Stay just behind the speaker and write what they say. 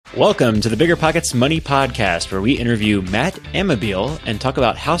Welcome to the Bigger Pockets Money Podcast, where we interview Matt Amabile and talk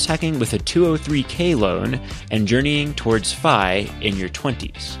about house hacking with a 203k loan and journeying towards FI in your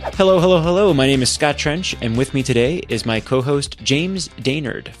 20s. Hello. My name is Scott Trench, and with me today is my co-host James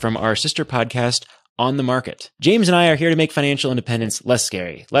Daynard from our sister podcast, On the Market. James and I are here to make financial independence less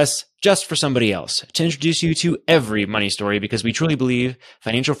scary, less just for somebody else, to introduce you to every money story because we truly believe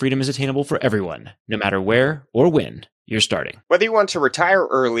financial freedom is attainable for everyone, no matter where or when you're starting. Whether you want to retire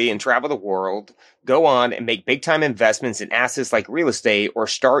early and travel the world, go on and make big-time investments in assets like real estate, or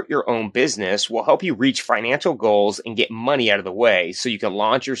start your own business, will help you reach financial goals and get money out of the way so you can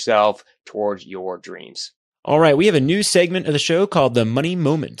launch yourself towards your dreams. All right, we have a new segment of the show called The Money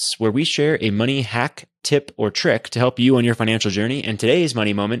Moments, where we share a money hack, tip, or trick to help you on your financial journey. And today's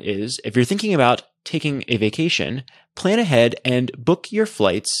money moment is, if you're thinking about taking a vacation, plan ahead and book your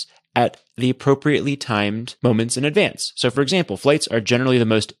flights at the appropriately timed moments in advance. So for example, flights are generally the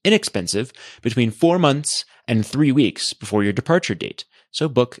most inexpensive between 4 months and 3 weeks before your departure date. So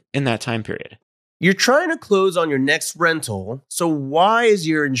book in that time period. You're trying to close on your next rental, so why is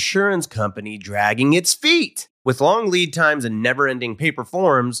your insurance company dragging its feet? With long lead times and never-ending paper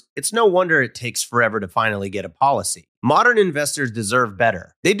forms, it's no wonder it takes forever to finally get a policy. Modern investors deserve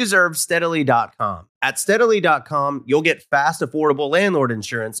better. They deserve Steadily.com. At Steadily.com, you'll get fast, affordable landlord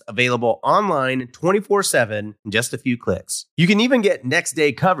insurance available online 24/7 in just a few clicks. You can even get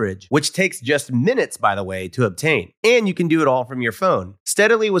next-day coverage, which takes just minutes, by the way, to obtain. And you can do it all from your phone.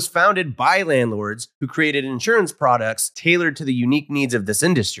 Steadily was founded by landlords who created insurance products tailored to the unique needs of this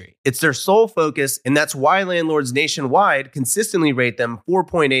industry. It's their sole focus, and that's why landlords nationwide consistently rate them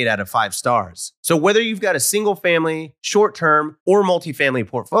 4.8 out of 5 stars. So whether you've got a single-family, short-term, or multifamily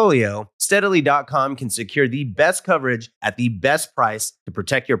portfolio, Steadily.com can secure the best coverage at the best price to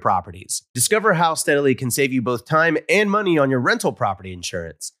protect your properties. Discover how Steadily can save you both time and money on your rental property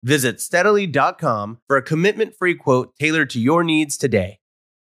insurance. Visit Steadily.com for a commitment-free quote tailored to your needs today.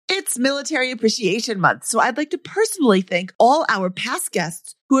 It's Military Appreciation Month, so I'd like to personally thank all our past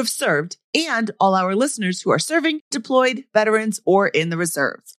guests who have served and all our listeners who are serving, deployed, veterans, or in the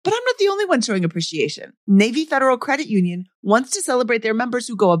reserves. But I'm not the only one showing appreciation. Navy Federal Credit Union wants to celebrate their members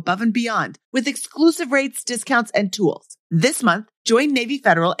who go above and beyond with exclusive rates, discounts, and tools. This month, join Navy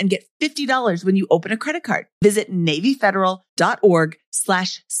Federal and get $50 when you open a credit card. Visit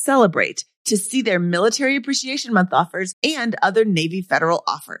NavyFederal.org/celebrate to see their Military Appreciation Month offers and other Navy Federal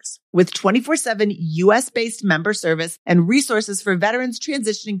offers. With 24/7 U.S.-based member service and resources for veterans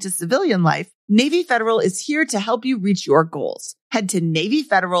transitioning to civilian life, Navy Federal is here to help you reach your goals. Head to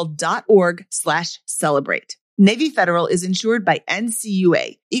NavyFederal.org/celebrate. Navy Federal is insured by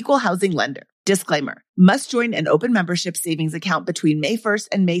NCUA, Equal Housing Lender. Disclaimer: must join an open membership savings account between May 1st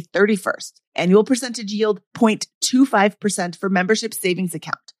and May 31st. Annual percentage yield 0.25% for membership savings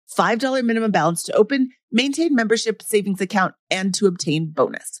account. $5 minimum balance to open, maintain membership savings account, and to obtain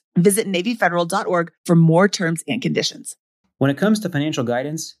bonus. Visit NavyFederal.org for more terms and conditions. When it comes to financial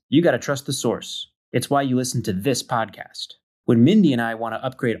guidance, you got to trust the source. It's why you listen to this podcast. When Mindy and I want to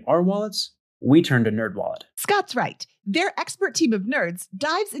upgrade our wallets, we turn to NerdWallet. Scott's right. Their expert team of nerds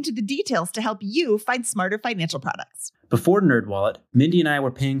dives into the details to help you find smarter financial products. Before NerdWallet, Mindy and I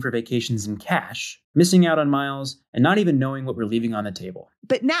were paying for vacations in cash, missing out on miles, and not even knowing what we're leaving on the table.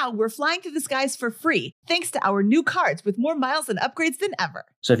 But now we're flying through the skies for free, thanks to our new cards with more miles and upgrades than ever.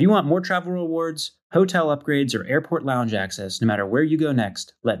 So if you want more travel rewards, hotel upgrades, or airport lounge access, no matter where you go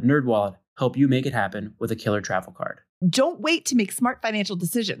next, let NerdWallet help you make it happen with a killer travel card. Don't wait to make smart financial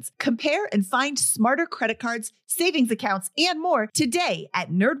decisions. Compare and find smarter credit cards, savings accounts, and more today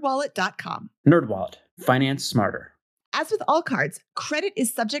at nerdwallet.com. NerdWallet. Finance smarter. As with all cards, credit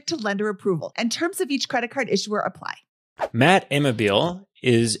is subject to lender approval, and terms of each credit card issuer apply. Matt Amabile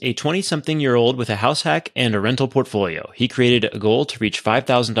is a 20-something-year-old with a house hack and a rental portfolio. He created a goal to reach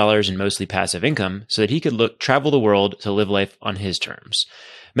 $5,000 in mostly passive income so that he could travel the world to live life on his terms.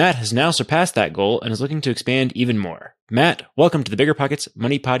 Matt has now surpassed that goal and is looking to expand even more. Matt, welcome to the Bigger Pockets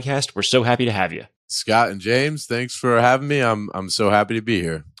Money Podcast. We're so happy to have you. Scott and James, thanks for having me. I'm so happy to be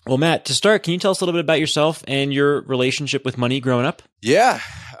here. Well, Matt, to start, can you tell us a little bit about yourself and your relationship with money growing up? Yeah.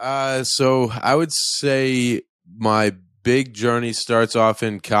 So I would say my big journey starts off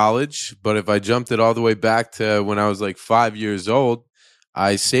in college, but if I jumped it all the way back to when I was like 5 years old,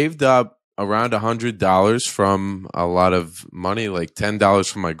 I saved up around $100 from a lot of money, like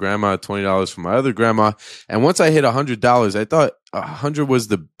 $10 from my grandma, $20 from my other grandma. And once I hit $100, I thought 100 was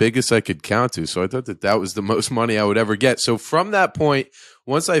the biggest I could count to. So I thought that was the most money I would ever get. So from that point,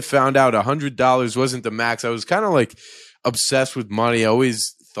 once I found out $100 wasn't the max, I was kind of like obsessed with money. I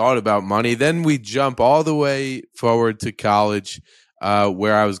always thought about money. Then we jump all the way forward to college.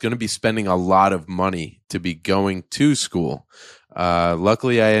 where I was going to be spending a lot of money to be going to school.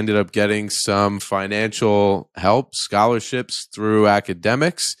 Luckily, I ended up getting some financial help, scholarships through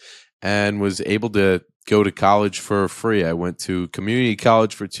academics, and was able to go to college for free. I went to community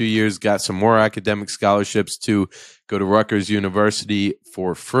college for 2 years, got some more academic scholarships to go to Rutgers University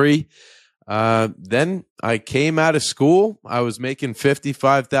for free. Then I came out of school. I was making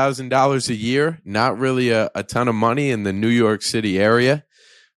 $55,000 a year, not really a ton of money in the New York City area.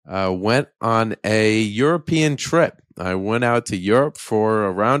 Went on a European trip. I went out to Europe for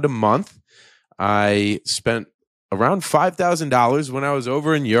around a month. I spent around $5,000 when I was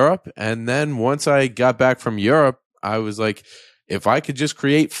over in Europe. And then once I got back from Europe, I was like, if I could just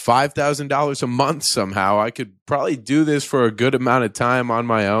create $5,000 a month somehow, I could probably do this for a good amount of time on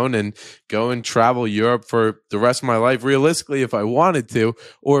my own and go and travel Europe for the rest of my life, realistically, if I wanted to,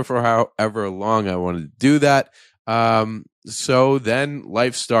 or for however long I wanted to do that. So then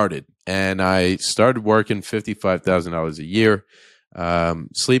life started, and I started working $55,000 a year,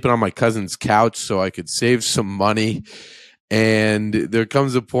 sleeping on my cousin's couch so I could save some money. And there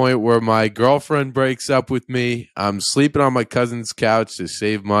comes a point where my girlfriend breaks up with me. I'm sleeping on my cousin's couch to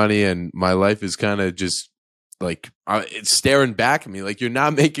save money, and my life is kind of just like it's staring back at me. Like, you're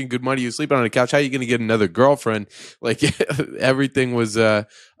not making good money. You're sleeping on a couch. How are you going to get another girlfriend? Like, everything was a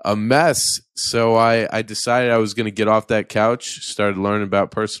mess. So I decided I was going to get off that couch, started learning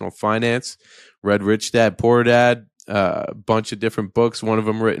about personal finance, read Rich Dad, Poor Dad, a bunch of different books, one of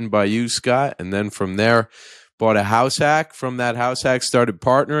them written by you, Scott. And then from there, bought a house hack. From that house hack, started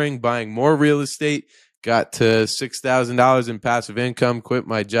partnering, buying more real estate, got to $6,000 in passive income, quit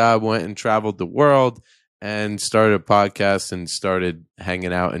my job, went and traveled the world, and started a podcast and started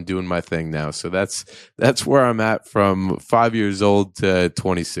hanging out and doing my thing now. So that's where I'm at from 5 years old to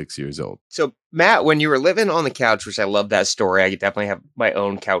 26 years old. So, Matt, when you were living on the couch, which I love that story, I definitely have my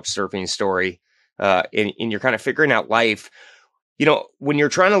own couch surfing story, and you're kind of figuring out life. You know, when you're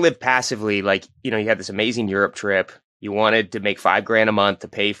trying to live passively, like, you know, you had this amazing Europe trip. You wanted to make $5,000 a month to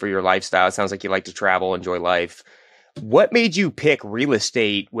pay for your lifestyle. It sounds like you like to travel, enjoy life. What made you pick real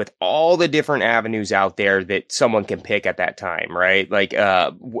estate with all the different avenues out there that someone can pick at that time, right? Like,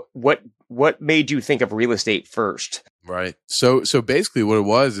 what made you think of real estate first? Right. So basically what it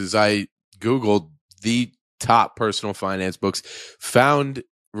was is I Googled the top personal finance books, found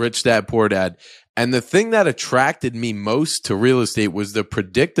Rich Dad, Poor Dad. And the thing that attracted me most to real estate was the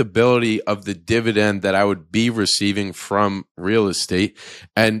predictability of the dividend that I would be receiving from real estate,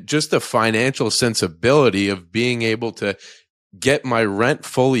 and just the financial sensibility of being able to get my rent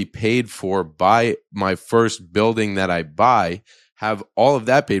fully paid for by my first building that I buy, have all of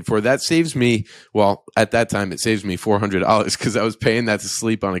that paid for. That saves me, well, at that time, it saves me $400 because I was paying that to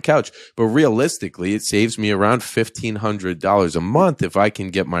sleep on a couch. But realistically, it saves me around $1,500 a month if I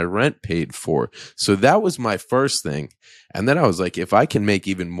can get my rent paid for. So that was my first thing. And then I was like, if I can make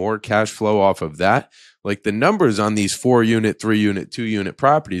even more cash flow off of that, like the numbers on these 4-unit, 3-unit, 2-unit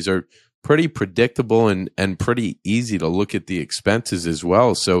properties are pretty predictable and pretty easy to look at the expenses as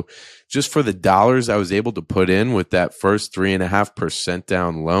well. So just for the dollars I was able to put in with that first 3.5%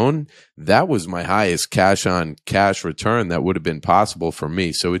 down loan, that was my highest cash on cash return that would have been possible for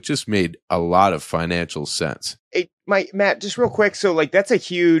me. So it just made a lot of financial sense. Hey, Matt, just real quick. So like, that's a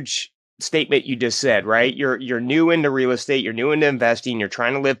huge statement you just said, right? You're new into real estate. You're new into investing. You're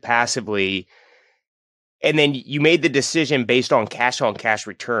trying to live passively. And then you made the decision based on cash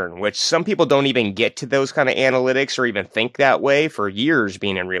return, which some people don't even get to those kind of analytics or even think that way for years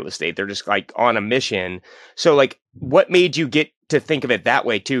being in real estate. They're just like on a mission. So like, what made you get to think of it that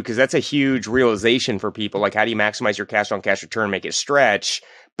way too? Because that's a huge realization for people. Like, how do you maximize your cash on cash return, make it stretch?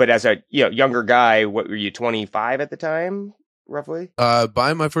 But as a younger guy, what were you, 25 at the time, roughly?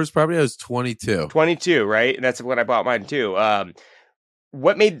 Buying my first property, I was 22. 22, right? And that's when I bought mine too.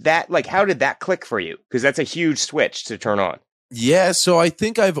 What made that, like, how did that click for you? Because that's a huge switch to turn on. Yeah, so I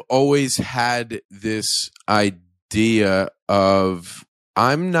think I've always had this idea of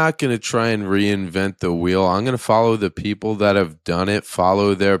I'm not going to try and reinvent the wheel. I'm going to follow the people that have done it,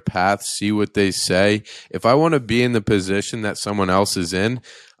 follow their path, see what they say. If I want to be in the position that someone else is in,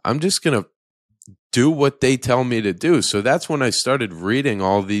 I'm just going to do what they tell me to do. So that's when I started reading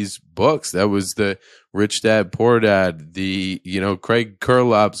all these books. That was the Rich Dad, Poor Dad, the, Craig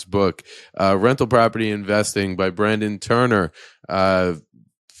Kurlop's book, Rental Property Investing by Brandon Turner,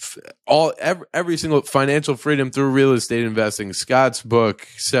 every single Financial Freedom Through Real Estate Investing, Scott's book,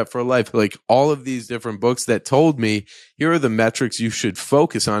 Set for Life, like all of these different books that told me, here are the metrics you should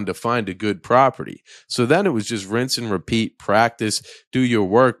focus on to find a good property. So then it was just rinse and repeat, practice, do your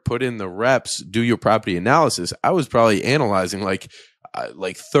work, put in the reps, do your property analysis. I was probably analyzing like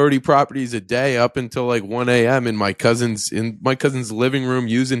like 30 properties a day up until like 1 a.m. in my cousin's living room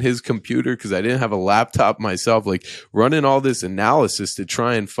using his computer because I didn't have a laptop myself, like running all this analysis to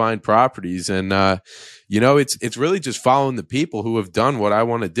try and find properties. And, it's really just following the people who have done what I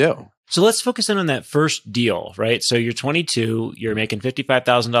want to do. So let's focus in on that first deal, right? So you're 22, you're making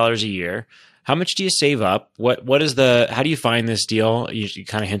 $55,000 a year. How much do you save up? How do you find this deal? You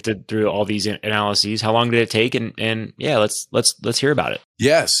kind of hinted through all these analyses. How long did it take? And yeah, let's hear about it.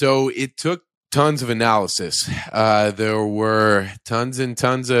 Yeah. So it took tons of analysis. There were tons and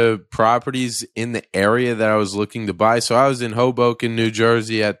tons of properties in the area that I was looking to buy. So I was in Hoboken, New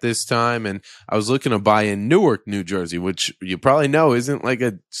Jersey at this time, and I was looking to buy in Newark, New Jersey, which you probably know isn't like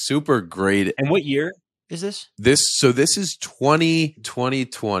a super great. And what year is this? This is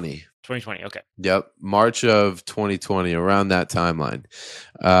 2020. 2020. Okay. Yep. March of 2020, around that timeline.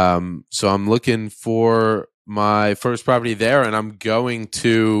 So I'm looking for my first property there, and I'm going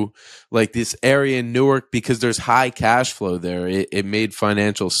to like this area in Newark because there's high cash flow there. It made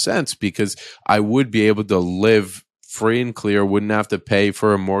financial sense because I would be able to live free and clear, wouldn't have to pay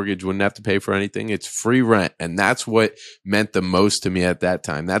for a mortgage, wouldn't have to pay for anything. It's free rent. And that's what meant the most to me at that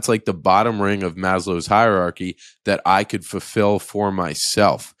time. That's like the bottom ring of Maslow's hierarchy that I could fulfill for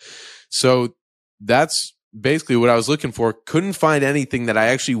myself. So that's basically what I was looking for. Couldn't find anything that I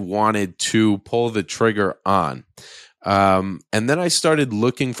actually wanted to pull the trigger on. And then I started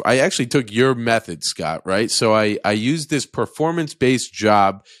looking I actually took your method, Scott, right? So I used this performance-based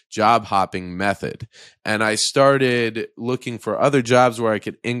job hopping method, and I started looking for other jobs where I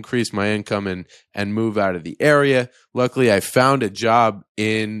could increase my income and move out of the area. Luckily, I found a job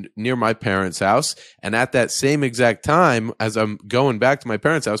near my parents' house. And at that same exact time, as I'm going back to my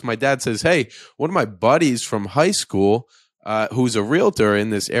parents' house, my dad says, "Hey, one of my buddies from high school, who's a realtor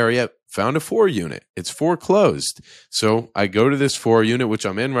in this area, found a 4-unit. It's foreclosed." So I go to this 4-unit, which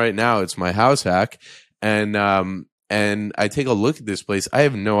I'm in right now. It's my house hack. And I take a look at this place. I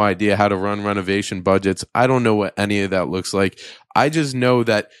have no idea how to run renovation budgets. I don't know what any of that looks like. I just know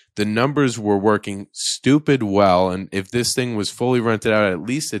that the numbers were working stupid well. And if this thing was fully rented out, at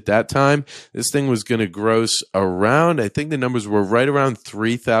least at that time, this thing was going to gross around, I think the numbers were right around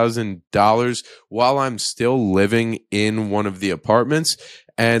 $3,000 while I'm still living in one of the apartments.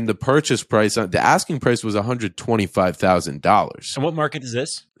 And the purchase price, the asking price was $125,000. And what market is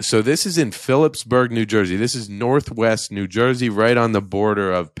this? So this is in Phillipsburg, New Jersey. This is northwest New Jersey, right on the border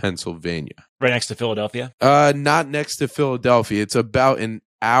of Pennsylvania. Right next to Philadelphia? Not next to Philadelphia. It's about an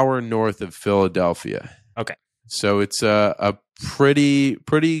hour north of Philadelphia. Okay. So it's a pretty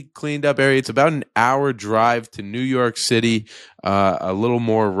cleaned up area. It's about an hour drive to New York City, a little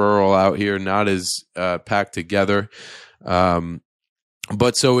more rural out here, not as packed together.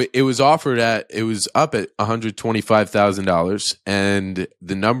 But so it was up at $125,000, and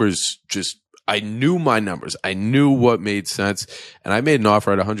the numbers I knew my numbers. I knew what made sense, and I made an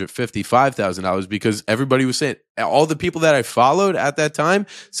offer at $155,000 because everybody was saying, all the people that I followed at that time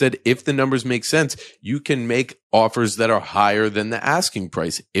said, if the numbers make sense, you can make offers that are higher than the asking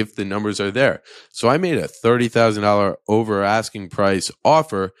price if the numbers are there. So I made a $30,000 over asking price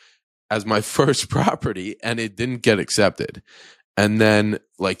offer as my first property, and it didn't get accepted. And then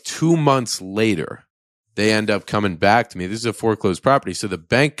like 2 months later, they end up coming back to me. This is a foreclosed property. So the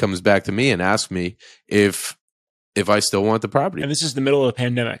bank comes back to me and asks me if I still want the property. And this is the middle of the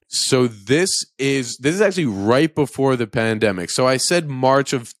pandemic. So this is actually right before the pandemic. So I said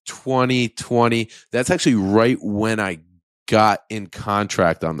March of 2020. That's actually right when I got in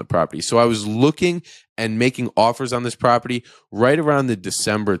contract on the property. So I was looking and making offers on this property right around the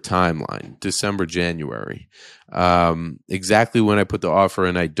December timeline, December, January. Exactly when I put the offer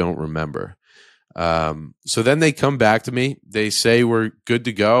in, I don't remember. So then they come back to me. They say, we're good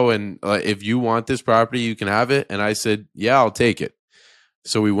to go. And if you want this property, you can have it. And I said, yeah, I'll take it.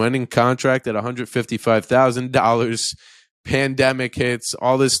 So we went in contract at $155,000. Pandemic hits.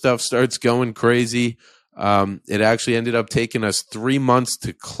 All this stuff starts going crazy. It actually ended up taking us 3 months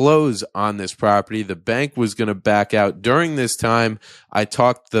to close on this property. The bank was going to back out. During this time, I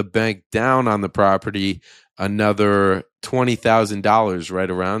talked the bank down on the property another $20,000 right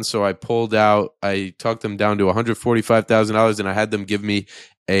around. So I talked them down to $145,000, and I had them give me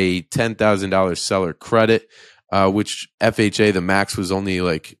a $10,000 seller credit, which FHA, the max was only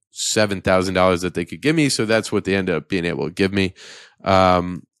like $7,000 that they could give me. So that's what they ended up being able to give me.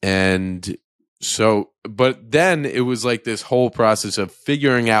 But then it was like this whole process of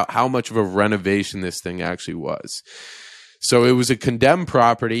figuring out how much of a renovation this thing actually was. So it was a condemned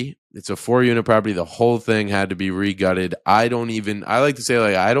property. It's a 4-unit property. The whole thing had to be regutted. I like to say,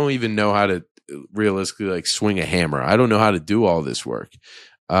 like, I don't even know how to realistically like swing a hammer. I don't know how to do all this work.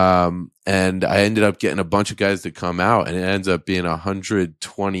 And I ended up getting a bunch of guys to come out, and it ends up being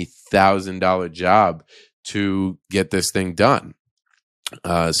 $120,000 job to get this thing done.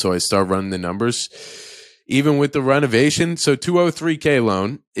 So I start running the numbers, even with the renovation. So 203K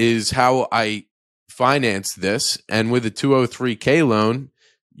loan is how I finance this. And with a 203K loan,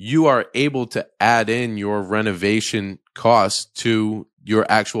 you are able to add in your renovation costs to your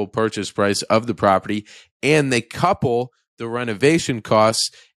actual purchase price of the property. And they couple the renovation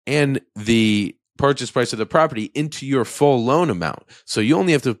costs and the purchase price of the property into your full loan amount. So you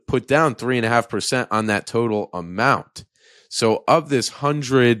only have to put down 3.5% on that total amount. So of this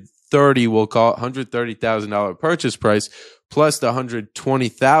we'll call it $130,000 purchase price plus the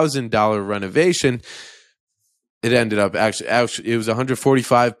 $120,000 renovation, it ended up actually it was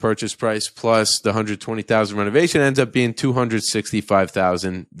 $145,000 purchase price plus the $120,000 renovation, ends up being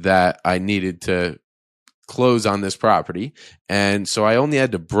 $265,000 that I needed to close on this property. And so I only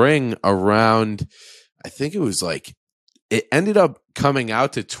had to bring around, I think it was like, it ended up coming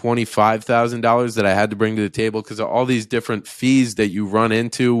out to $25,000 that I had to bring to the table because of all these different fees that you run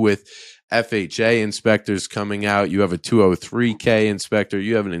into with FHA inspectors coming out. You have a 203K inspector.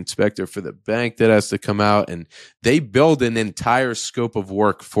 You have an inspector for the bank that has to come out, and they build an entire scope of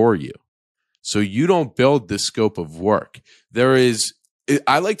work for you. So you don't build the scope of work.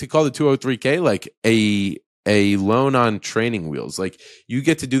 I like to call the 203K like a loan on training wheels. Like you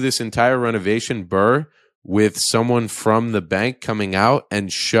get to do this entire renovation with someone from the bank coming out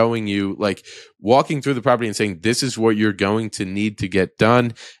and showing you, like walking through the property and saying, this is what you're going to need to get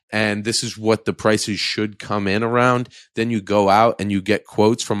done. And this is what the prices should come in around. Then you go out and you get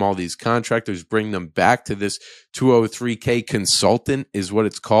quotes from all these contractors, bring them back to this 203K consultant is what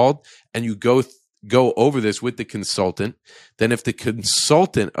it's called. And you go over this with the consultant. Then if the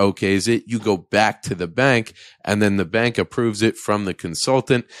consultant okays it, you go back to the bank, and then the bank approves it from the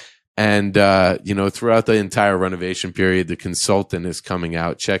consultant. And, throughout the entire renovation period, the consultant is coming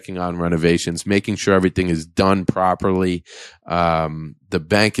out, checking on renovations, making sure everything is done properly. The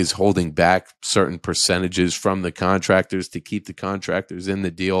bank is holding back certain percentages from the contractors to keep the contractors in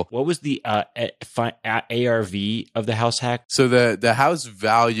the deal. What was the ARV of the house hack? So the house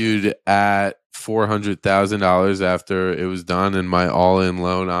valued at $400,000 after it was done, and my all-in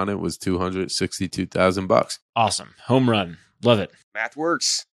loan on it was $262,000. Awesome. Home run. Love it. Math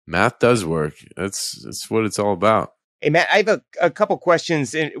works. Math does work. That's what it's all about. Hey, Matt, I have a couple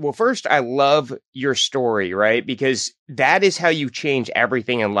questions. Well, first, I love your story, right? Because that is how you change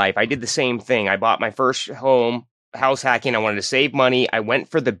everything in life. I did the same thing. I bought my first home, house hacking. I wanted to save money. I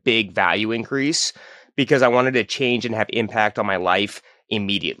went for the big value increase because I wanted to change and have impact on my life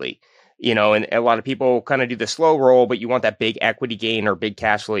immediately. And a lot of people kind of do the slow roll, but you want that big equity gain or big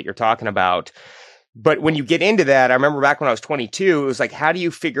cash flow that you're talking about. But when you get into that, I remember back when I was 22, it was like, how do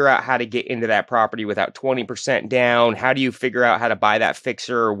you figure out how to get into that property without 20% down? How do you figure out how to buy that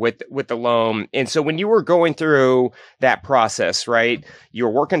fixer with the loan? And so when you were going through that process, right, you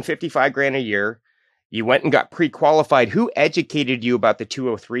were working $55,000 a year. You went and got pre-qualified. Who educated you about the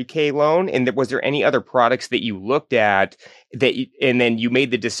 203K loan? And was there any other products that you looked at and then you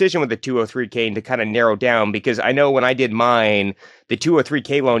made the decision with the 203K and to kind of narrow down? Because I know when I did mine, the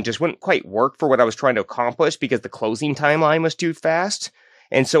 203K loan just wouldn't quite work for what I was trying to accomplish because the closing timeline was too fast.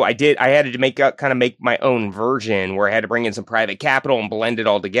 And so I had to make my own version where I had to bring in some private capital and blend it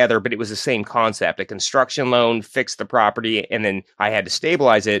all together. But it was the same concept: a construction loan, fix the property, and then I had to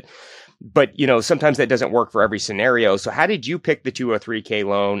stabilize it. But, sometimes that doesn't work for every scenario. So how did you pick the 203K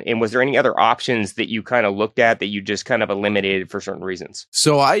loan? And was there any other options that you kind of looked at that you just kind of eliminated for certain reasons?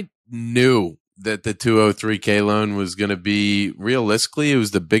 So I knew that the 203K loan was going to be, realistically, it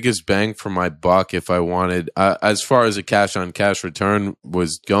was the biggest bang for my buck if I wanted, as far as a cash on cash return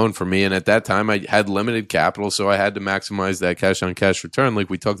was going for me. And at that time I had limited capital, so I had to maximize that cash on cash return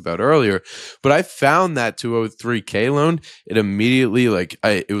like we talked about earlier. But I found that 203K loan, it immediately,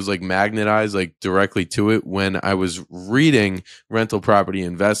 it was like magnetized like directly to it when I was reading Rental Property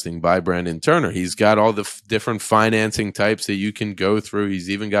Investing by Brandon Turner. He's got all the different financing types that you can go through. He's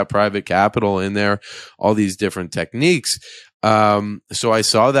even got private capital in there, all these different techniques. So I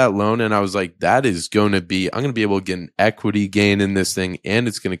saw that loan and I was like, I'm going to be able to get an equity gain in this thing, and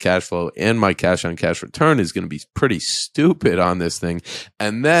it's going to cash flow, and my cash on cash return is going to be pretty stupid on this thing.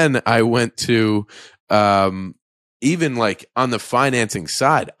 And then I went to, even like on the financing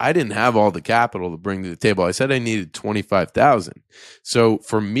side, I didn't have all the capital to bring to the table. I said I needed $25,000. So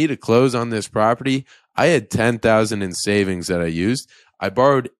for me to close on this property, I had $10,000 in savings that I used. I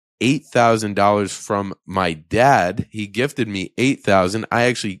borrowed $8,000 from my dad. He gifted me $8,000. I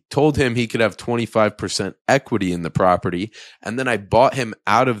actually told him he could have 25% equity in the property. And then I bought him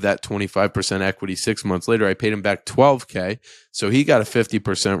out of that 25% equity 6 months later. I paid him back $12K. So he got a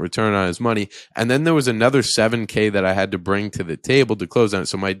 50% return on his money. And then there was another $7K that I had to bring to the table to close on it.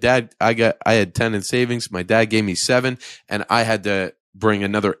 So my dad, I had 10 in savings. My dad gave me 7, and I had to bring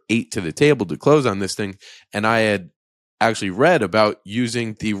another 8 to the table to close on this thing. And I had actually read about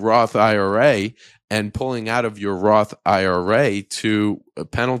using the Roth IRA and pulling out of your Roth IRA to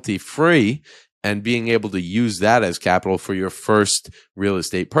penalty free and being able to use that as capital for your first real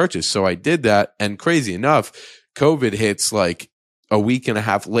estate purchase. So I did that. And crazy enough, COVID hits like a week and a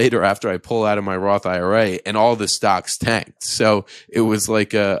half later after I pull out of my Roth IRA, and all the stocks tanked. So it was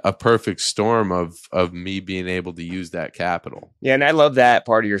like a perfect storm of me being able to use that capital. Yeah. And I love that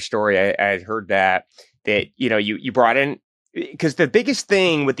part of your story. I heard that, you brought in, because the biggest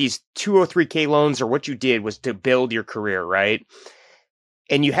thing with these 203K loans, or what you did, was to build your career, right?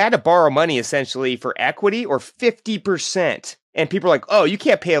 And you had to borrow money essentially for equity or 50%. And people are like, oh, you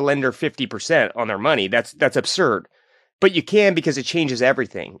can't pay a lender 50% on their money. That's absurd. But you can, because it changes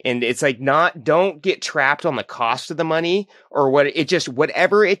everything. And it's like, don't get trapped on the cost of the money or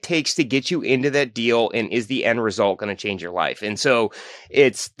whatever it takes to get you into that deal, and is the end result going to change your life? And so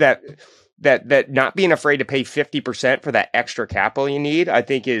it's that not being afraid to pay 50% for that extra capital you need, I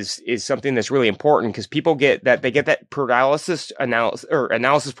think is something that's really important, because people get that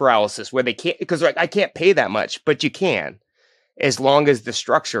analysis paralysis where they can't, because like, I can't pay that much, but you can, as long as the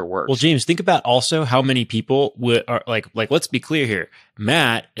structure works. Well, James, think about also how many people are like, let's be clear here.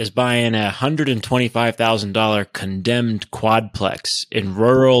 Matt is buying a $125,000 condemned quadplex in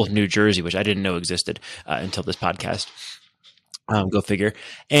rural New Jersey, which I didn't know existed until this podcast. Go figure.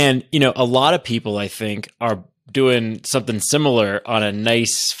 And, a lot of people, I think, are doing something similar on a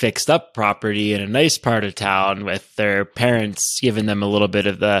nice fixed up property in a nice part of town with their parents giving them a little bit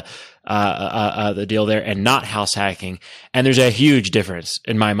of the deal there, and not house hacking. And there's a huge difference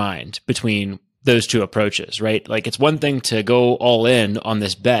in my mind between those two approaches, right? Like, it's one thing to go all in on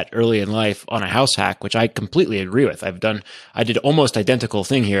this bet early in life on a house hack, which I completely agree with. I did almost identical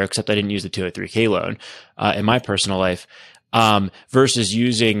thing here, except I didn't use the 203K loan in my personal life. Versus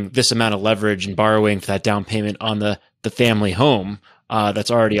using this amount of leverage and borrowing for that down payment on the family home that's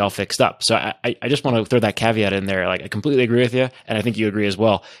already all fixed up. So I just want to throw that caveat in there. Like, I completely agree with you, and I think you agree as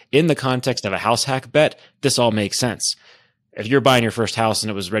well. In the context of a house hack bet, this all makes sense. If you're buying your first house and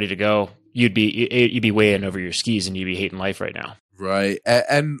it was ready to go, you'd be way in over your skis, and you'd be hating life right now. Right.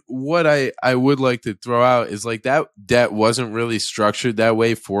 And what I would like to throw out is, like, that debt wasn't really structured that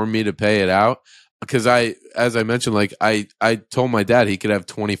way for me to pay it out. Because as I mentioned, like, I told my dad he could have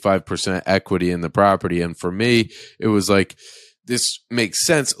 25% equity in the property. And for me, it was like, this makes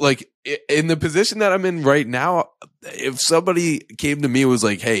sense. Like, in the position that I'm in right now, if somebody came to me and was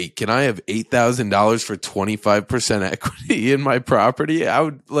like, hey, can I have $8,000 for 25% equity in my property? I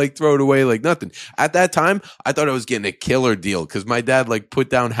would like throw it away like nothing. At that time, I thought I was getting a killer deal, because my dad like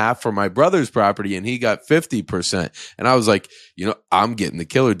put down half for my brother's property and he got 50%. And I was like, I'm getting the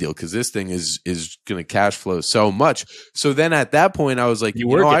killer deal, because this thing is going to cash flow so much. So then at that point, I was like, you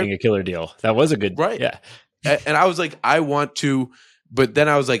were getting a killer deal. That was a good, right? Yeah. And I was like, but then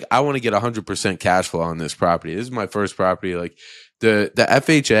I was like, I want to get 100% cash flow on this property. This is my first property. Like, the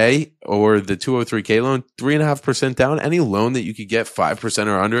FHA or the 203K loan, 3.5% down, any loan that you could get 5%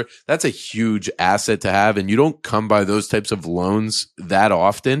 or under, that's a huge asset to have. And you don't come by those types of loans that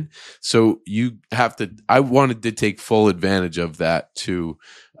often. So I wanted to take full advantage of that to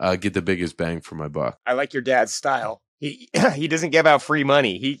get the biggest bang for my buck. I like your dad's style. He doesn't give out free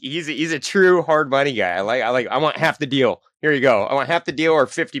money. He's a true hard money guy. I want half the deal. Here you go. I want half the deal or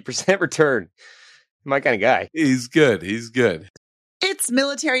 50% return. My kind of guy. He's good. It's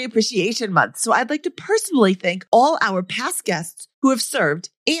Military Appreciation Month, so I'd like to personally thank all our past guests who have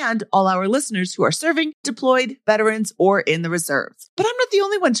served and all our listeners who are serving, deployed, veterans, or in the reserves. But I'm not the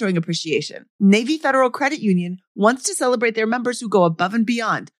only one showing appreciation. Navy Federal Credit Union wants to celebrate their members who go above and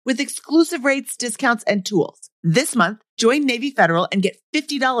beyond with exclusive rates, discounts, and tools. This month, join Navy Federal and get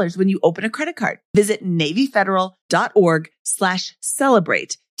 $50 when you open a credit card. Visit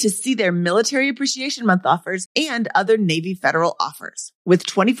NavyFederal.org/celebrate to see their Military Appreciation Month offers and other Navy Federal offers. With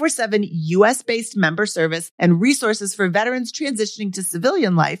 24/7 U.S.-based member service and resources for veterans transitioning to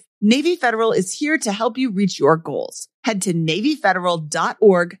civilian life, Navy Federal is here to help you reach your goals. Head to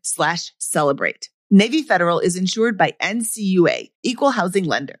NavyFederal.org/celebrate. Navy Federal is insured by NCUA, Equal Housing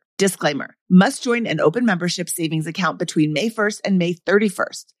Lender. Disclaimer: must join an open membership savings account between May 1st and May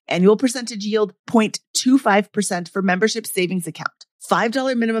 31st. Annual percentage yield 0.25% for membership savings account.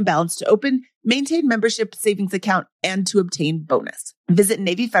 $5 minimum balance to open, maintain membership savings account, and to obtain bonus. Visit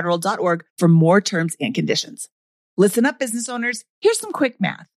NavyFederal.org for more terms and conditions. Listen up, business owners. Here's some quick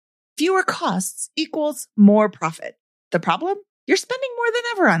math. Fewer costs equals more profit. The problem? You're spending more than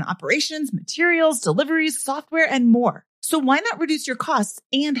ever on operations, materials, deliveries, software, and more. So why not reduce your costs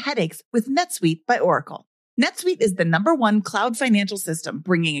and headaches with NetSuite by Oracle? NetSuite is the #1 cloud financial system,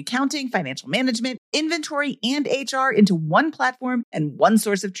 bringing accounting, financial management, inventory, and HR into one platform and one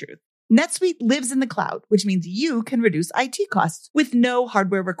source of truth. NetSuite lives in the cloud, which means you can reduce IT costs with no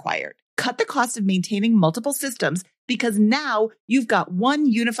hardware required. Cut the cost of maintaining multiple systems because now you've got one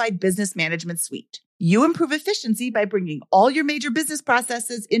unified business management suite. You improve efficiency by bringing all your major business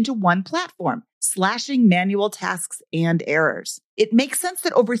processes into one platform, slashing manual tasks and errors. It makes sense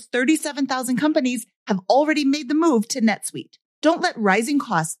that over 37,000 companies have already made the move to NetSuite. Don't let rising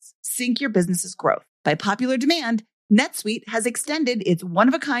costs sink your business's growth. By popular demand, NetSuite has extended its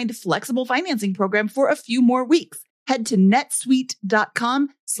one-of-a-kind flexible financing program for a few more weeks. Head to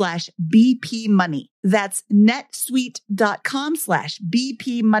netsuite.com/BPmoney. That's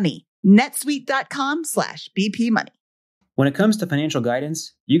netsuite.com/BPmoney. netsuite.com/BPmoney. When it comes to financial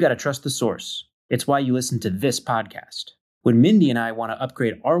guidance, you got to trust the source. It's why you listen to this podcast. When Mindy and I want to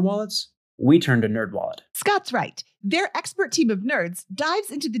upgrade our wallets, we turn to NerdWallet. Scott's right. Their expert team of nerds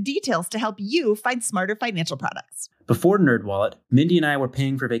dives into the details to help you find smarter financial products. Before NerdWallet, Mindy and I were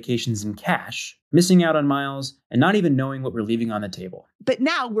paying for vacations in cash, missing out on miles, and not even knowing what we're leaving on the table. But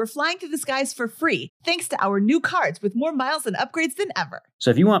now we're flying through the skies for free, thanks to our new cards with more miles and upgrades than ever. So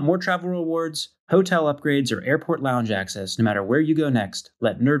if you want more travel rewards, hotel upgrades, or airport lounge access, no matter where you go next,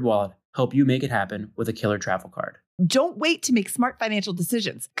 let NerdWallet help you make it happen with a killer travel card. Don't wait to make smart financial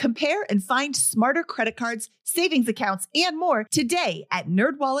decisions. Compare and find smarter credit cards, savings accounts, and more today at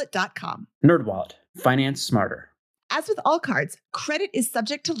nerdwallet.com. NerdWallet. Finance smarter. As with all cards, credit is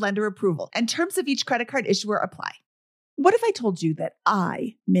subject to lender approval, and terms of each credit card issuer apply. What if I told you that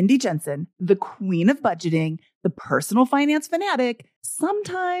I, Mindy Jensen, the queen of budgeting, the personal finance fanatic,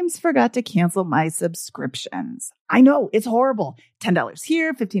 sometimes forgot to cancel my subscriptions? I know, it's horrible. $10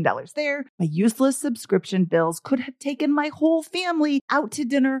 here, $15 there. My useless subscription bills could have taken my whole family out to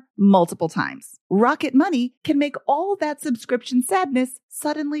dinner multiple times. Rocket Money can make all that subscription sadness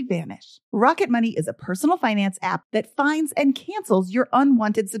suddenly vanish. Rocket Money is a personal finance app that finds and cancels your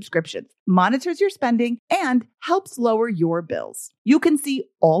unwanted subscriptions, monitors your spending, and helps lower your bills. You can see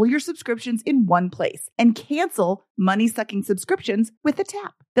all your subscriptions in one place and cancel money-sucking subscriptions with a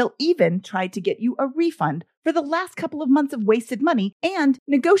tap. They'll even try to get you a refund for the last couple of months of wasted money and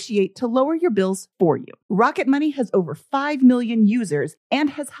negotiate to lower your bills for you. Rocket Money has over 5 million users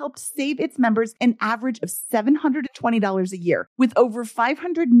and has helped save its members an average of $720 a year, with over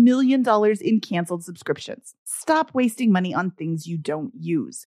 $500 million in canceled subscriptions. Stop wasting money on things you don't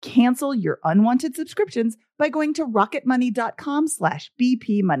use. Cancel your unwanted subscriptions by going to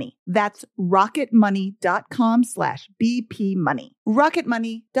rocketmoney.com/BPmoney. That's rocketmoney.com/BPmoney.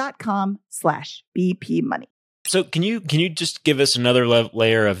 rocketmoney.com/BPmoney. So can you just give us another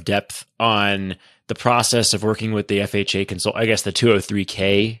layer of depth on the process of working with the FHA I guess the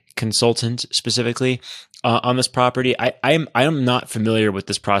 203K consultant specifically on this property? I am not familiar with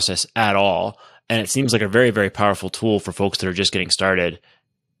this process at all, and it seems like a very, very powerful tool for folks that are just getting started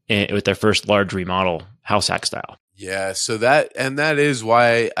with their first large remodel, house hack style. Yeah, so that is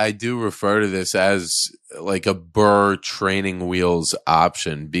why I do refer to this as like a Burr training wheels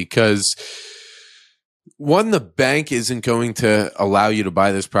option, because one, the bank isn't going to allow you to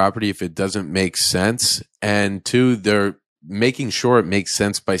buy this property if it doesn't make sense. And two, they're making sure it makes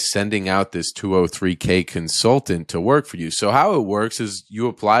sense by sending out this 203K consultant to work for you. So how it works is you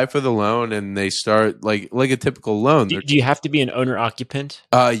apply for the loan and they start like a typical loan. Do you have to be an owner occupant?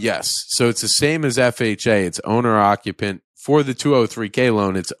 Yes. So it's the same as FHA. It's owner occupant. For the 203K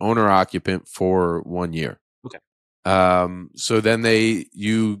loan, it's owner occupant for 1 year. So then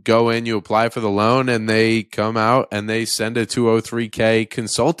you go in, you apply for the loan, and they come out and they send a 203K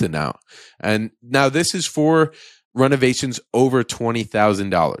consultant out. And now this is for renovations over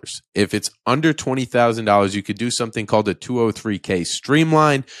 $20,000. If it's under $20,000, you could do something called a 203K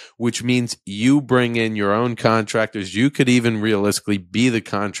streamline, which means you bring in your own contractors. You could even realistically be the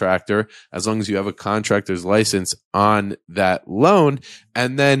contractor as long as you have a contractor's license on that loan.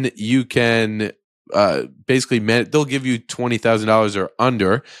 And then you can basically, they'll give you $20,000 or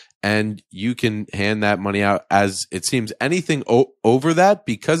under, and you can hand that money out as it seems. Anything over that,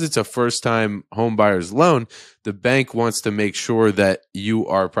 because it's a first-time home buyer's loan, the bank wants to make sure that you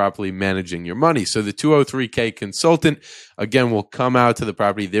are properly managing your money. So the 203K consultant, again, will come out to the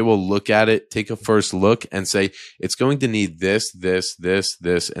property. They will look at it, take a first look, and say, it's going to need this, this, this,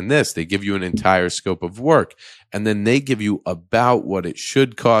 this, and this. They give you an entire scope of work. And then they give you about what it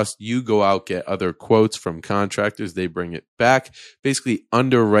should cost. You go out, get other quotes from contractors. They bring it back, basically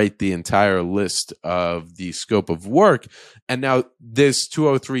underwrite the entire list of the scope of work. And now this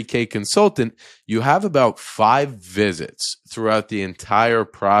 203K consultant, you have about 5 visits throughout the entire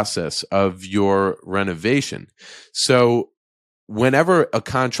process of your renovation. So whenever a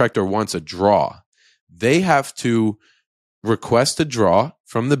contractor wants a draw, they have to request a draw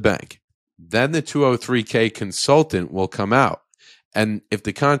from the bank. Then the 203K consultant will come out. And if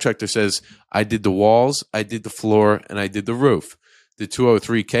the contractor says, I did the walls, I did the floor, and I did the roof, the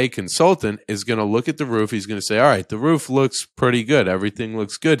 203K consultant is going to look at the roof. He's going to say, all right, the roof looks pretty good. Everything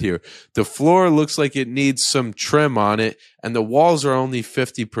looks good here. The floor looks like it needs some trim on it, and the walls are only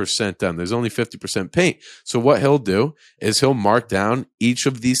 50% done. There's only 50% paint. So what he'll do is he'll mark down each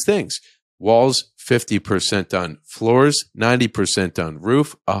of these things. Walls, 50% done. Floors, 90% done.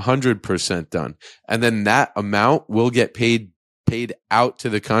 Roof, 100% done. And then that amount will get paid out to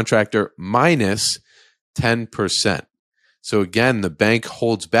the contractor minus 10%. So again, the bank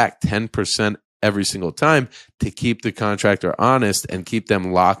holds back 10% every single time to keep the contractor honest and keep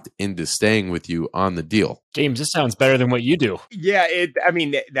them locked into staying with you on the deal. James, this sounds better than what you do. Yeah,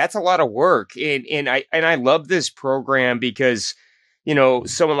 that's a lot of work. And I love this program because, you know,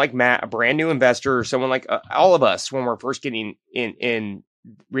 someone like Matt, a brand new investor, someone like all of us, when we're first getting in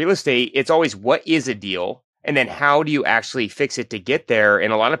real estate, it's always, what is a deal? And then how do you actually fix it to get there?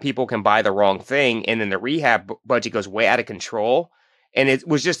 And a lot of people can buy the wrong thing, and then the rehab budget goes way out of control. And it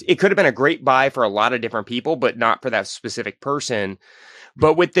could have been a great buy for a lot of different people, but not for that specific person.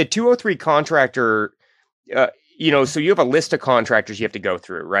 But with the 203 contractor, so you have a list of contractors you have to go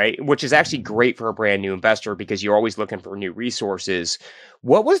through, right? Which is actually great for a brand new investor because you're always looking for new resources.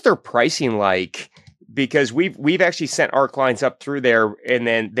 What was their pricing like? Because we've actually sent our clients up through there, and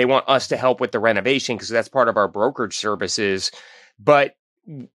then they want us to help with the renovation because that's part of our brokerage services. But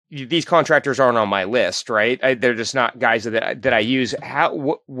these contractors aren't on my list, right? They're just not guys that I use.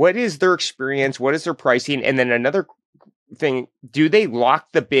 What is their experience? What is their pricing? And then another thing, do they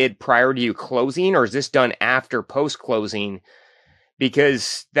lock the bid prior to you closing, or is this done after post-closing?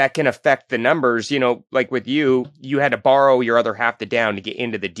 Because that can affect the numbers. You know, like with you had to borrow your other half the down to get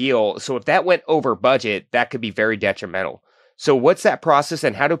into the deal. So if that went over budget, that could be very detrimental. So what's that process,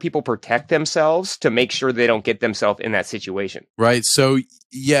 and how do people protect themselves to make sure they don't get themselves in that situation? Right. So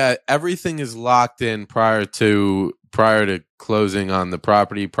yeah, everything is locked in prior to closing on the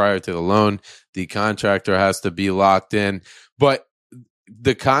property, prior to the loan. The contractor has to be locked in, but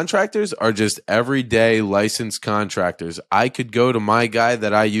the contractors are just everyday licensed contractors. I could go to my guy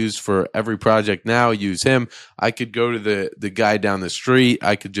that I use for every project now, use him. I could go to the guy down the street.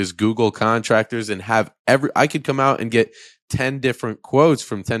 I could just Google contractors and I could come out and get 10 different quotes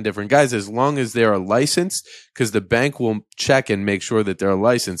from 10 different guys, as long as they're licensed, because the bank will check and make sure that they're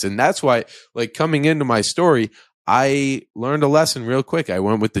licensed. And that's why, like, coming into my story, I learned a lesson real quick. I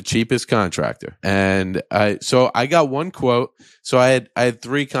went with the cheapest contractor, and I got one quote. So I had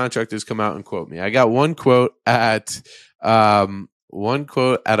 3 contractors come out and quote me. I got one quote at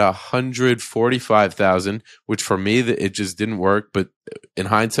 $145,000, which for me, it just didn't work. But in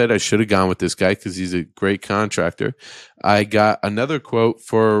hindsight, I should have gone with this guy because he's a great contractor. I got another quote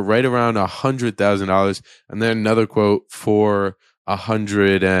for right around $100,000, and then another quote for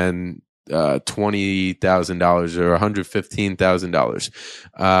 $120,000 or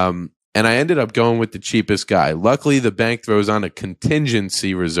 $115,000. And I ended up going with the cheapest guy. Luckily, the bank throws on a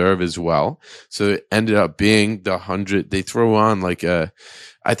contingency reserve as well. So it ended up being the 100. They throw on I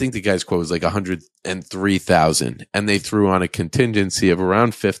think the guy's quote was like 103,000, and they threw on a contingency of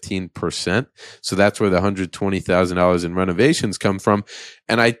around 15%. So that's where the $120,000 in renovations come from.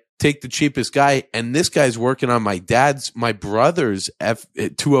 And I take the cheapest guy, and this guy's working on my brother's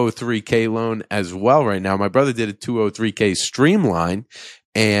 203K loan as well right now. My brother did a 203K streamline,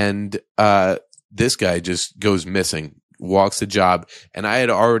 and this guy just goes missing, walks the job, and I had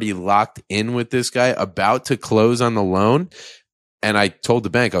already locked in with this guy, about to close on the loan. And I told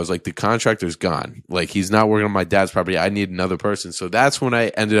the bank, I was like, the contractor's gone. Like, he's not working on my dad's property. I need another person. So that's when I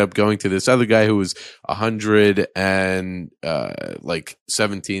ended up going to this other guy who was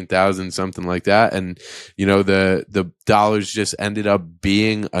 17,000, something like that. And, you know, the dollars just ended up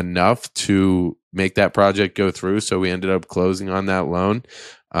being enough to make that project go through. So we ended up closing on that loan.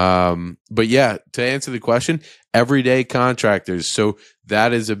 But yeah, to answer the question, everyday contractors. So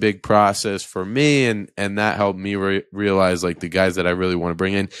that is a big process for me. And that helped me realize, like, the guys that I really want to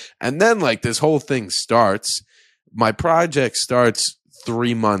bring in. And then, like, this whole thing starts my project starts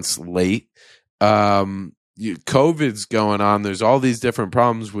 3 months late. COVID's going on. There's all these different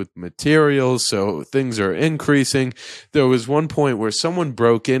problems with materials, so things are increasing. There was one point where someone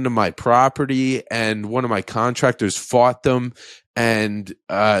broke into my property and one of my contractors fought them. And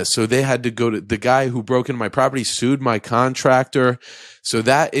so they had to go to the guy who broke into my property, sued my contractor. So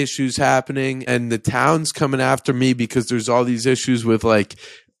that issue's happening. And the town's coming after me because there's all these issues with like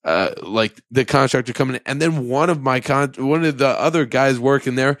the contractor coming in. And then one of the other guys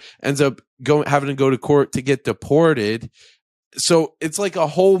working there ends up having to go to court to get deported. So it's like a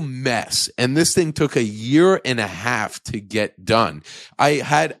whole mess. And this thing took 1.5 years to get done. I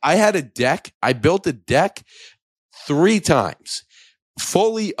had a deck. I built a deck 3 times,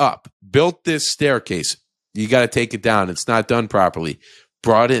 fully up, built this staircase. You got to take it down. It's not done properly.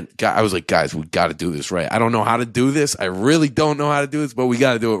 Brought in, I was like, guys, we got to do this right. I don't know how to do this. I really don't know how to do this, but we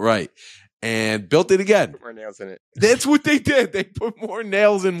got to do it right. And built it again. Put more nails in it. That's what they did. They put more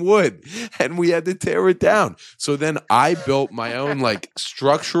nails in wood and we had to tear it down. So then I built my own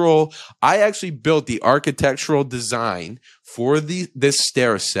I actually built the architectural design for this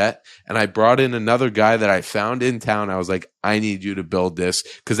stair set. And I brought in another guy that I found in town. I was like, I need you to build this,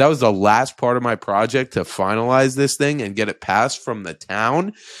 because that was the last part of my project to finalize this thing and get it passed from the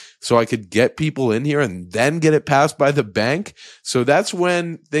town, so I could get people in here and then get it passed by the bank. So that's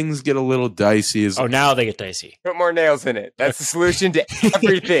when things get a little dicey. Now they get dicey. Put more nails in it. That's the solution to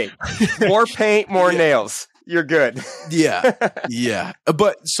everything. More paint, more nails. You're good. Yeah. Yeah.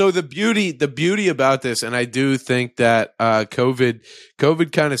 But so the beauty about this, and I do think that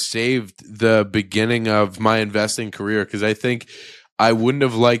COVID kind of saved the beginning of my investing career, because I think I wouldn't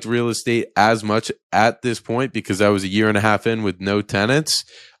have liked real estate as much at this point because I was 1.5 years in with no tenants.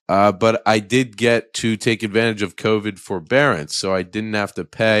 But I did get to take advantage of COVID forbearance, so I didn't have to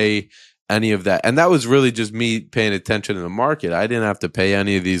pay any of that. And that was really just me paying attention to the market. I didn't have to pay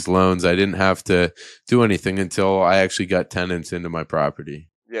any of these loans. I didn't have to do anything until I actually got tenants into my property.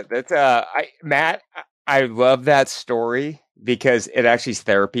 Yeah, that's Matt, I love that story because it actually is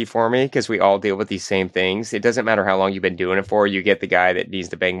therapy for me, because we all deal with these same things. It doesn't matter how long you've been doing it for. You get the guy that needs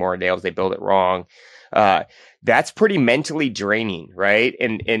to bang more nails, they build it wrong. That's pretty mentally draining, right?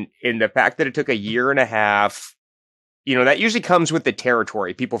 And the fact that it took 1.5 years, that usually comes with the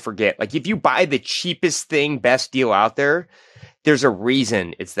territory. People forget. Like, if you buy the cheapest thing, best deal out there, there's a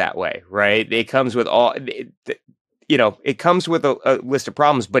reason it's that way, right? It comes with it comes with a list of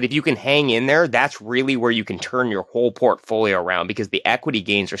problems. But if you can hang in there, that's really where you can turn your whole portfolio around, because the equity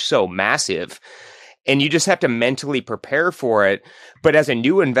gains are so massive, and you just have to mentally prepare for it. But as a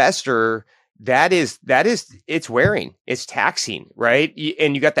new investor, that is it's wearing, it's taxing, right?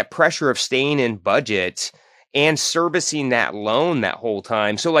 And you got that pressure of staying in budget and servicing that loan that whole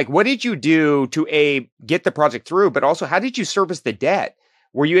time. So, like, what did you do to get the project through, but also how did you service the debt?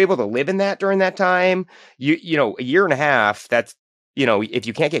 Were you able to live in that during that time? 1.5 years, that's, if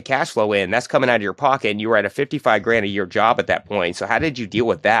you can't get cash flow in, that's coming out of your pocket, and you were at a $55,000 a year job at that point. So how did you deal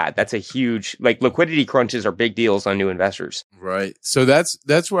with that? That's a huge, liquidity crunches are big deals on new investors. Right. So that's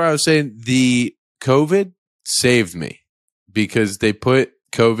where I was saying the COVID saved me, because they put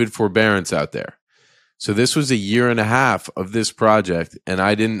COVID forbearance out there. So this was 1.5 years of this project, and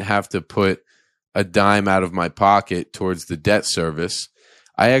I didn't have to put a dime out of my pocket towards the debt service.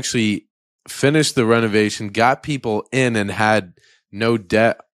 I actually finished the renovation, got people in, and had no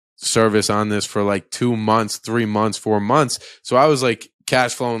debt service on this for 2 months, 3 months, 4 months. So I was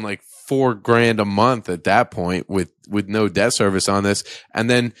cash flowing $4,000 a month at that point with no debt service on this. And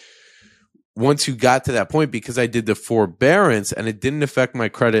then once you got to that point, because I did the forbearance and it didn't affect my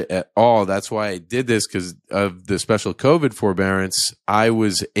credit at all, that's why I did this, because of the special COVID forbearance, I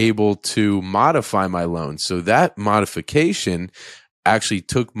was able to modify my loan. So that modification actually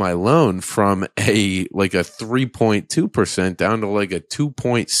took my loan from a 3.2% down to a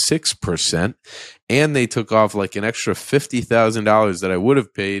 2.6%. And they took off an extra $50,000 that I would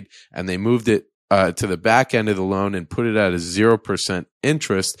have paid, and they moved it to the back end of the loan and put it at a 0%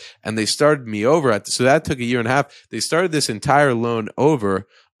 interest. And they started me over so that took 1.5 years. They started this entire loan over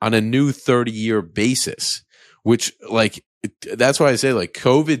on a new 30-year basis, which that's why I say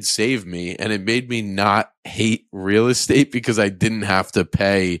COVID saved me, and it made me not hate real estate, because I didn't have to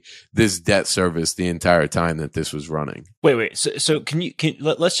pay this debt service the entire time that this was running. Wait. So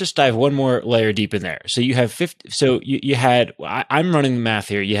let's just dive one more layer deep in there. So you have 50. So you had. I'm running the math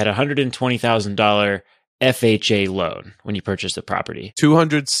here. You had $120,000 FHA loan when you purchased the property.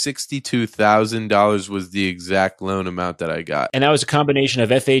 $262,000 was the exact loan amount that I got, and that was a combination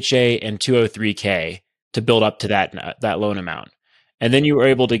of FHA and 203K. To build up to that loan amount. And then you were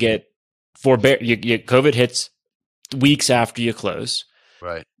able to get COVID hits, weeks after you close.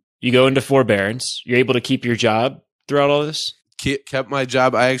 Right. You go into forbearance. You're able to keep your job throughout all this? Kept my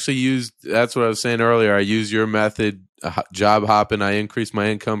job. I actually used, that's what I was saying earlier. I used your method, job hopping. I increased my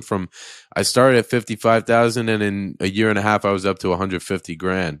income I started at 55,000 and in a year and a half, I was up to 150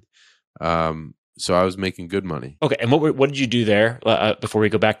 grand. So I was making good money. Okay. And what did you do there before we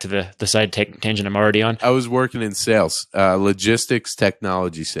go back to the side tangent I'm already on? I was working in sales, logistics,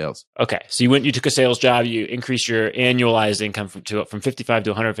 technology sales. Okay. So you took a sales job, you increased your annualized income from 55 to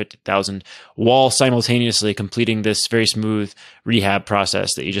 150,000 while simultaneously completing this very smooth rehab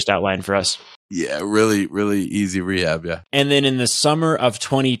process that you just outlined for us. Yeah, really, really easy rehab. Yeah. And then in the summer of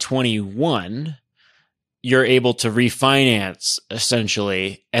 2021, you're able to refinance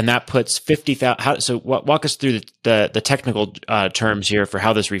essentially, and that puts 50,000. So walk us through the technical terms here for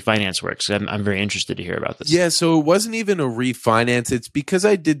how this refinance works. I'm very interested to hear about this. Yeah, so it wasn't even a refinance. It's because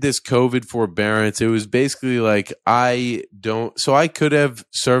I did this COVID forbearance. It was basically like I could have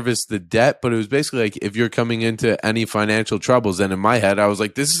serviced the debt, but it was basically like if you're coming into any financial troubles. And in my head, I was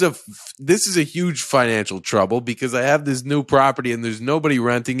like, this is a huge financial trouble because I have this new property and there's nobody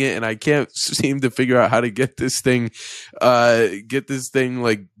renting it, and I can't seem to figure out how to get this thing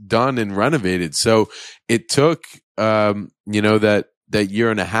like done and renovated. So it took that year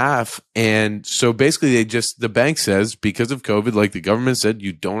and a half. And so basically the bank says, because of COVID, like the government said,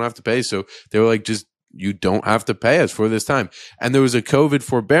 you don't have to pay. So they were like, you don't have to pay us for this time. And there was a COVID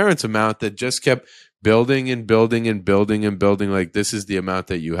forbearance amount that just kept building and building and building and building. Like, this is the amount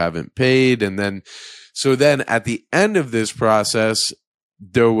that you haven't paid. And then at the end of this process,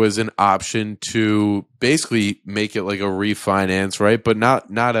 there was an option to basically make it like a refinance, right? But not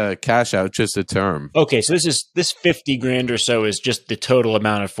a cash out, just a term. Okay, so this 50 grand or so is just the total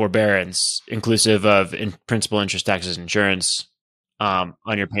amount of forbearance, inclusive of principal, interest, taxes, insurance, on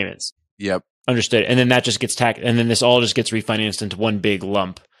your payments. Yep. Understood. And then that just gets and then this all just gets refinanced into one big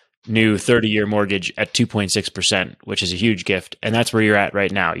lump, new 30-year mortgage at 2.6%, which is a huge gift. And that's where you're at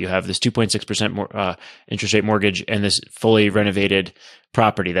right now. You have this 2.6% interest rate mortgage and this fully renovated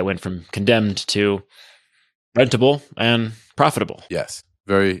property that went from condemned to rentable and profitable. Yes,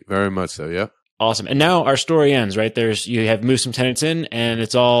 very, very much so. Yeah. Awesome. And now our story ends, right? You have moved some tenants in and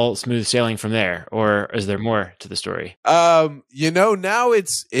it's all smooth sailing from there. Or is there more to the story? Now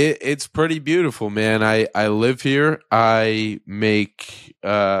it's pretty beautiful, man. I live here. I make,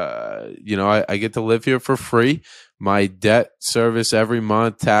 I get to live here for free. My debt service every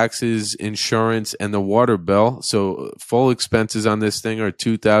month, taxes, insurance, and the water bill. So full expenses on this thing are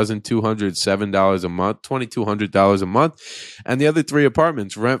 $2,207 a month, $2,200 a month. And the other 3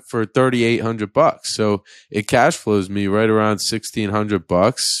 apartments rent for $3,800. So it cash flows me right around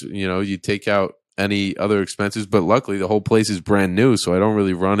 $1,600. You take out any other expenses, but luckily the whole place is brand new, so I don't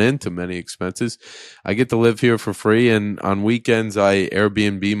really run into many expenses. I get to live here for free, and on weekends I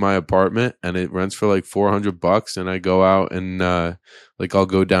Airbnb my apartment and it rents for like $400, and I go out and I'll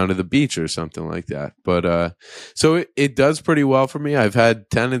go down to the beach or something like that. But so it does pretty well for me. I've had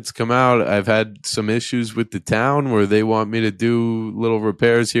tenants come out. I've had some issues with the town where they want me to do little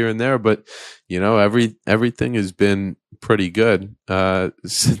repairs here and there, but everything has been pretty good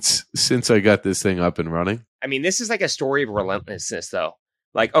since I got this thing up and running. I mean, this is like a story of relentlessness, though.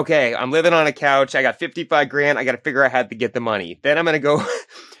 Like, okay, I'm living on a couch. I got 55 grand. I got to figure out how to get the money. Then I'm going to go,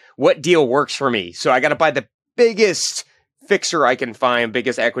 what deal works for me? So I got to buy the biggest fixer I can find,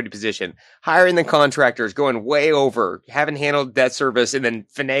 biggest equity position, hiring the contractors, going way over, haven't handled debt service, and then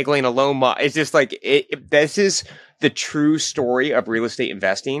finagling a loan. It's just like, this is the true story of real estate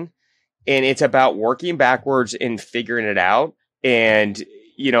investing. And it's about working backwards and figuring it out. And,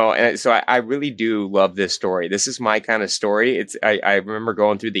 and so I really do love this story. This is my kind of story. I remember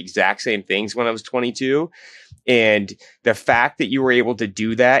going through the exact same things when I was 22. And the fact that you were able to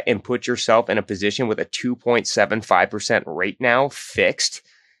do that and put yourself in a position with a 2.75% rate now fixed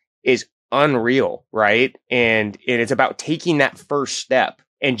is unreal, right? And it's about taking that first step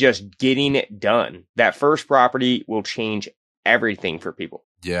and just getting it done. That first property will change everything for people.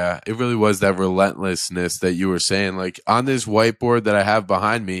 Yeah, it really was that relentlessness that you were saying. Like on this whiteboard that I have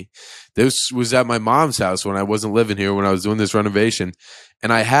behind me, this was at my mom's house when I wasn't living here, when I was doing this renovation.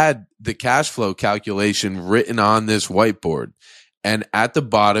 And I had the cash flow calculation written on this whiteboard. And at the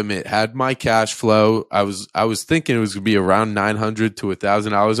bottom, it had my cash flow. I was thinking it was going to be around $900 to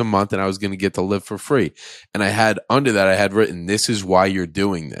 $1,000 a month, and I was going to get to live for free. And I had under that, I had written, "This is why you're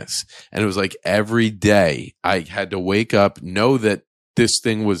doing this." And it was like every day I had to wake up, know that this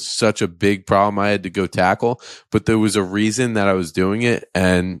thing was such a big problem I had to go tackle, but there was a reason that I was doing it.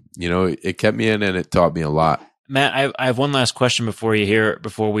 And, it kept me in and it taught me a lot. Matt, I have one last question before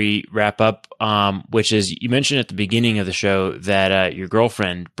we wrap up, which is you mentioned at the beginning of the show that your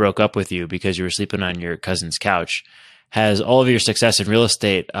girlfriend broke up with you because you were sleeping on your cousin's couch. Has all of your success in real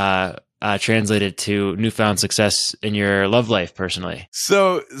estate translated to newfound success in your love life personally?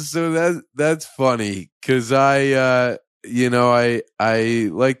 So that's funny because I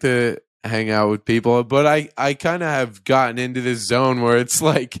like to hang out with people, but I kind of have gotten into this zone where it's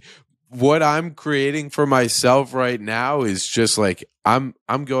like what I'm creating for myself right now is just like I'm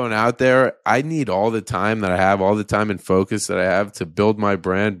going out there. I need all the time that I have, all the time and focus that I have to build my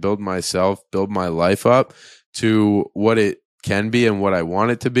brand, build myself, build my life up to what it can be and what I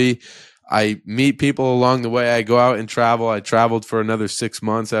want it to be. I meet people along the way. I go out and travel. I traveled for another 6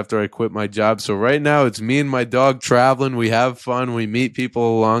 months after I quit my job. So right now it's me and my dog traveling. We have fun. We meet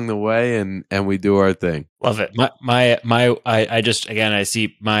people along the way and we do our thing. Love it. I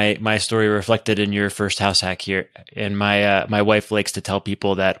see my story reflected in your first house hack here. And my wife likes to tell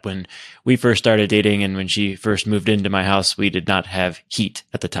people that when we first started dating and when she first moved into my house, we did not have heat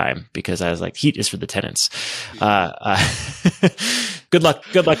at the time because I was like, heat is for the tenants. Good luck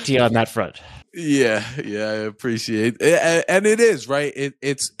to you on that front. Yeah, I appreciate it. And it is, right?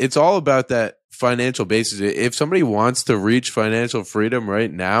 It's all about that financial basis. If somebody wants to reach financial freedom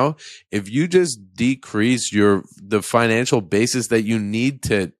right now, if you just decrease the financial basis that you need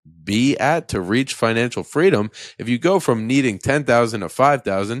to be at to reach financial freedom, if you go from needing 10,000 to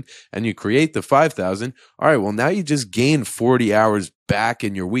 5,000 and you create the 5,000, all right, well, now you just gain 40 hours back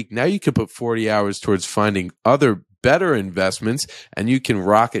in your week. Now you can put 40 hours towards finding other better investments and you can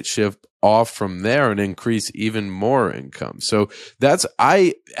rocket shift off from there and increase even more income. So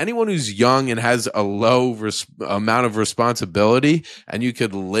anyone who's young and has a low amount of responsibility and you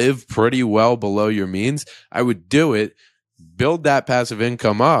could live pretty well below your means, I would do it, build that passive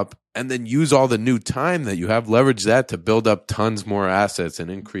income up, and then use all the new time that you have, leverage that to build up tons more assets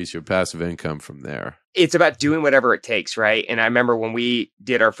and increase your passive income from there. It's about doing whatever it takes, right? And I remember when we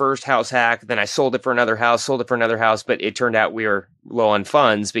did our first house hack, then I sold it for another house, but it turned out we were low on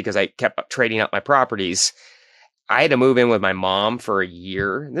funds because I kept trading up my properties. I had to move in with my mom for a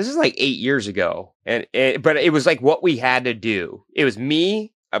year. This is like 8 years ago. But it was like what we had to do. It was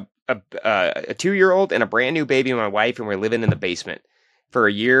me, a 2-year-old and a brand new baby and my wife, and we're living in the basement for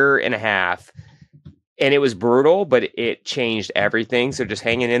a year and a half. And it was brutal, but it changed everything. So just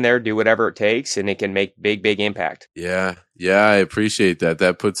hanging in there, do whatever it takes, and it can make big impact. Yeah, I appreciate that.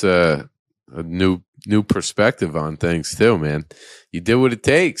 That puts a new perspective on things too, man. You did what it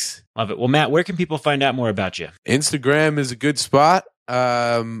takes. Love it. Well, Matt, where can people find out more about you? Instagram is a good spot.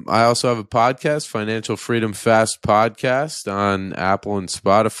 I also have a podcast, Financial Freedom Fast Podcast, on Apple and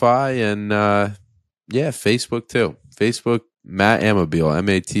Spotify, and Facebook too. Facebook, Matt Amabile,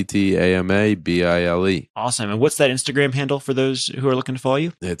 MATTAMABILE. Awesome. And what's that Instagram handle for those who are looking to follow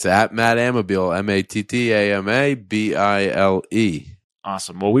you? It's at Matt Amabile, MATTAMABILE.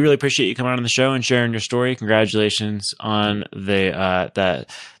 Awesome. Well, we really appreciate you coming on the show and sharing your story. Congratulations on the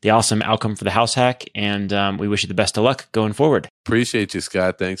awesome outcome for the house hack, and we wish you the best of luck going forward. Appreciate you,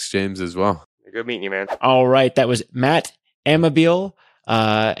 Scott. Thanks, James, as well. Good meeting you, man. All right. That was Matt Amabile.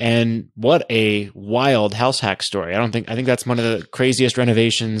 And what a wild house hack story. I think that's one of the craziest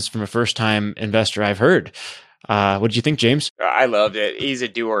renovations from a first-time investor I've heard. What did you think, James? I loved it. He's a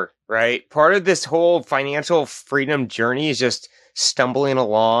doer, right? Part of this whole financial freedom journey is just stumbling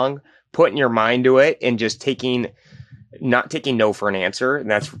along, putting your mind to it, and just not taking no for an answer. And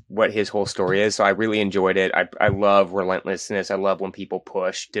that's what his whole story is. So I really enjoyed it. I love relentlessness. I love when people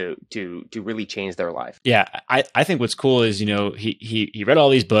push to really change their life. Yeah. I think what's cool is, he read all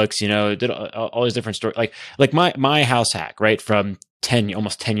these books, did all these different stories, like my house hack, right? From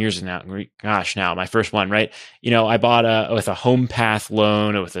almost 10 years now. Gosh, now my first one, right? I bought with a home path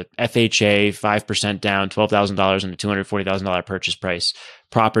loan with a FHA, 5% down, $12,000 and a $240,000 purchase price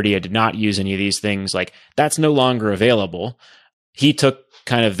property. I did not use any of these things. Like, that's no longer available. He took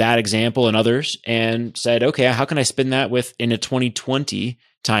kind of that example and others and said, okay, how can I spin that in a 2020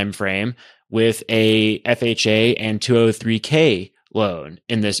 timeframe with a FHA and 203K loan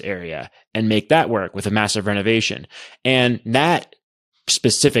in this area and make that work with a massive renovation? And that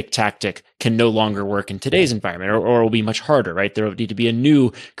specific tactic can no longer work in today's environment, or will be much harder, right? There will need to be a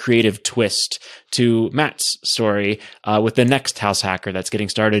new creative twist to Matt's story with the next house hacker that's getting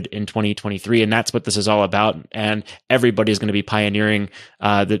started in 2023. And that's what this is all about. And everybody is going to be pioneering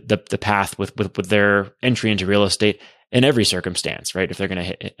the path with their entry into real estate in every circumstance, right? If they're going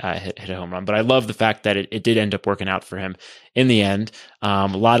to hit a home run. But I love the fact that it did end up working out for him in the end. A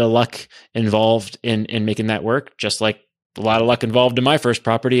lot of luck involved in making that work, just like a lot of luck involved in my first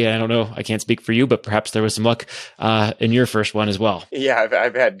property. I don't know. I can't speak for you, but perhaps there was some luck in your first one as well. Yeah,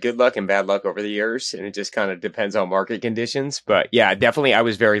 I've had good luck and bad luck over the years, and it just kind of depends on market conditions. But yeah, definitely I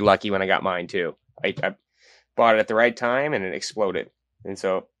was very lucky when I got mine too. I bought it at the right time and it exploded. And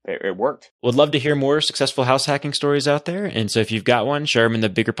so it worked. Would love to hear more successful house hacking stories out there. And so if you've got one, share them in the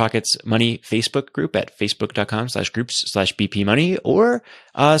Bigger Pockets Money Facebook group at facebook.com/groups/bpmoney, or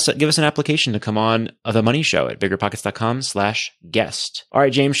give us an application to come on the Money Show at biggerpockets.com/guest. All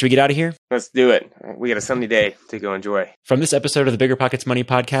right, James, should we get out of here? Let's do it. We got a sunny day to go enjoy. From this episode of the Bigger Pockets Money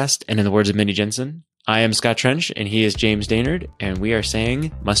Podcast, and in the words of Mindy Jensen, I am Scott Trench, and he is James Daynard, and we are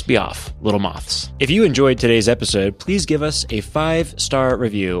saying, must be off, little moths. If you enjoyed today's episode, please give us a 5-star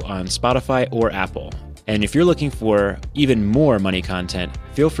review on Spotify or Apple. And if you're looking for even more money content,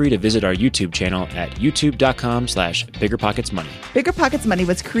 feel free to visit our YouTube channel at youtube.com/biggerpocketsmoney. Bigger Pockets Money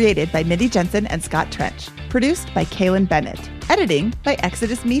was created by Mindy Jensen and Scott Trench. Produced by Kaylin Bennett. Editing by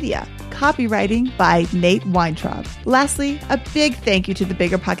Exodus Media. Copywriting by Nate Weintraub. Lastly, a big thank you to the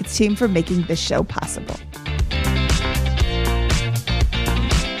Bigger Pockets team for making this show possible.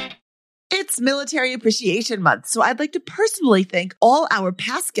 It's Military Appreciation Month, so I'd like to personally thank all our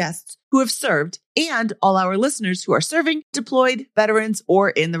past guests who have served and all our listeners who are serving, deployed, veterans, or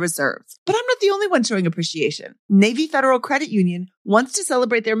in the reserves. But I'm not the only one showing appreciation. Navy Federal Credit Union wants to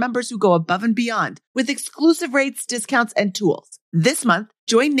celebrate their members who go above and beyond with exclusive rates, discounts, and tools. This month,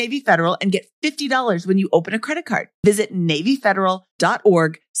 join Navy Federal and get $50 when you open a credit card. Visit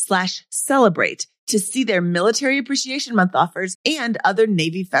NavyFederal.org/celebrate to see their Military Appreciation Month offers and other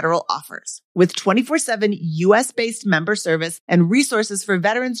Navy Federal offers. With 24/7 U.S.-based member service and resources for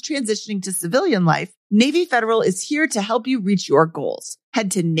veterans transitioning to civilian life, Navy Federal is here to help you reach your goals.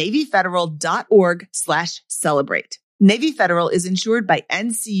 Head to NavyFederal.org/celebrate. Navy Federal is insured by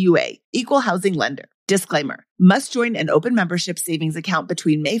NCUA, Equal Housing Lender. Disclaimer, must join an open membership savings account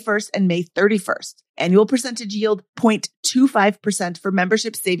between May 1st and May 31st. Annual percentage yield 0.25% for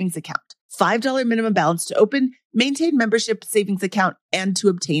membership savings account. $5 minimum balance to open, maintain membership savings account, and to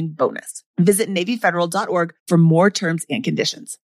obtain bonus. Visit NavyFederal.org for more terms and conditions.